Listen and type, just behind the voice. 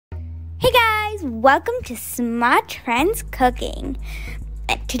welcome to Sma-trendz cooking.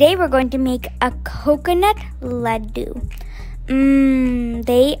 Today we're going to make a coconut laddu.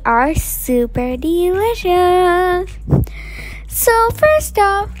 They are super delicious. So first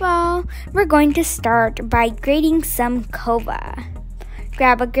off, we're going to start by grating some khova.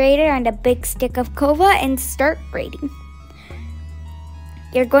 Grab a grater and a big stick of khova and start grating.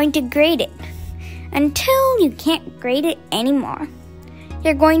 You're going to grate it until you can't grate it anymore.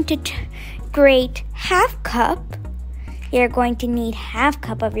 You're going to grate half cup. You're going to need half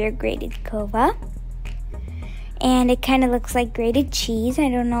cup of your grated khova. And it kind of looks like grated cheese. I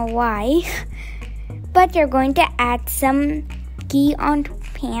don't know why. But you're going to add some ghee onto the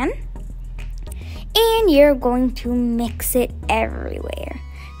pan. And you're going to mix it everywhere.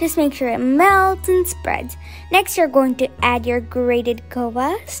 Just make sure it melts and spreads. Next, you're going to add your grated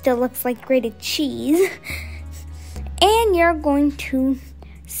khova. Still looks like grated cheese. And you're going to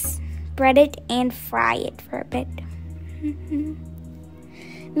spread it and fry it for a bit.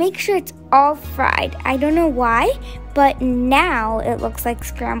 Make sure it's all fried. I don't know why, but now it looks like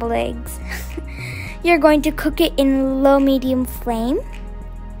scrambled eggs. You're going to cook it in low-medium flame.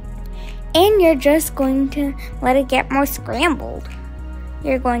 And you're just going to let it get more scrambled.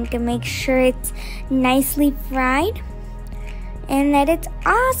 You're going to make sure it's nicely fried and that it's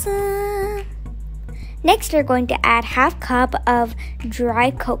awesome. Next, you're going to add half cup of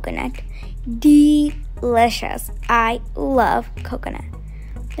dry coconut. Delicious. I love coconut.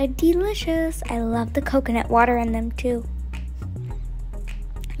 They're delicious. I love the coconut water in them too.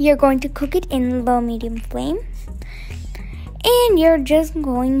 You're going to cook it in low-medium flame. And you're just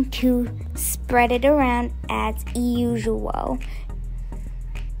going to spread it around as usual.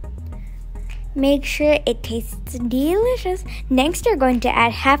 Make sure it tastes delicious. Next, you're going to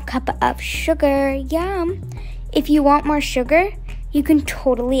add half cup of sugar. Yum. If you want more sugar, you can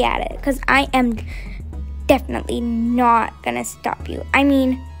totally add it, because I am definitely not going to stop you. I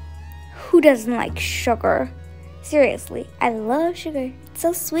mean, who doesn't like sugar? Seriously, I love sugar. It's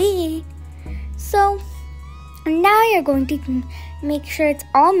so sweet. So, now you're going to make sure it's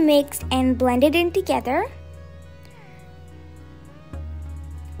all mixed and blended in together.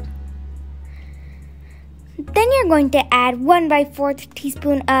 Then you're going to add 1/4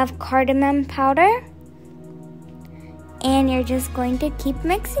 teaspoon of cardamom powder. And you're just going to keep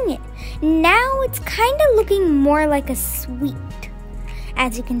mixing it. Now it's kind of looking more like a sweet,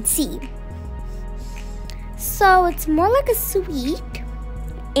 as you can see. So it's more like a sweet,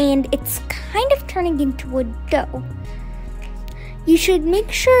 and it's kind of turning into a dough. You should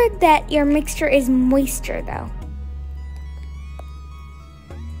make sure that your mixture is moister though.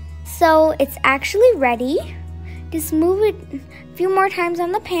 So it's actually ready. Just move it a few more times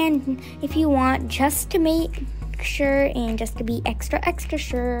on the pan if you want, just to make sure and just to be extra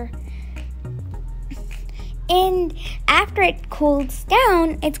sure. And after it cools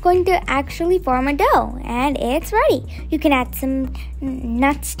down, it's going to actually form a dough, and it's ready. You can add some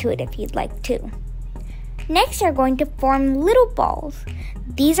nuts to it if you'd like to. Next, you're going to form little balls.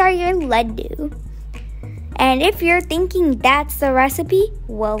 These are your laddu. And if you're thinking that's the recipe,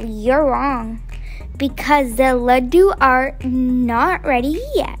 well, you're wrong, because the laddu are not ready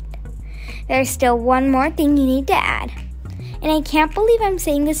yet. There's still one more thing you need to add. And I can't believe I'm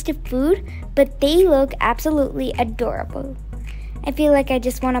saying this to food, but they look absolutely adorable. I feel like I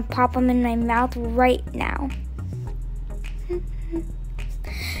just want to pop them in my mouth right now.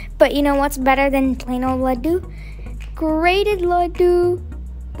 But you know what's better than plain old laddu? Grated laddu.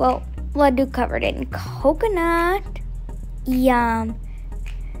 Well, laddu covered in coconut. Yum.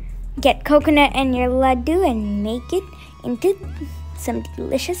 Get coconut in your laddu and make it into some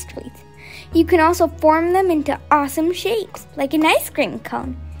delicious treats. You can also form them into awesome shapes, like an ice cream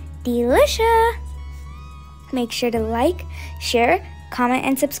cone. Delicious! Make sure to like, share, comment,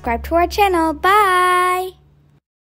 and subscribe to our channel. Bye!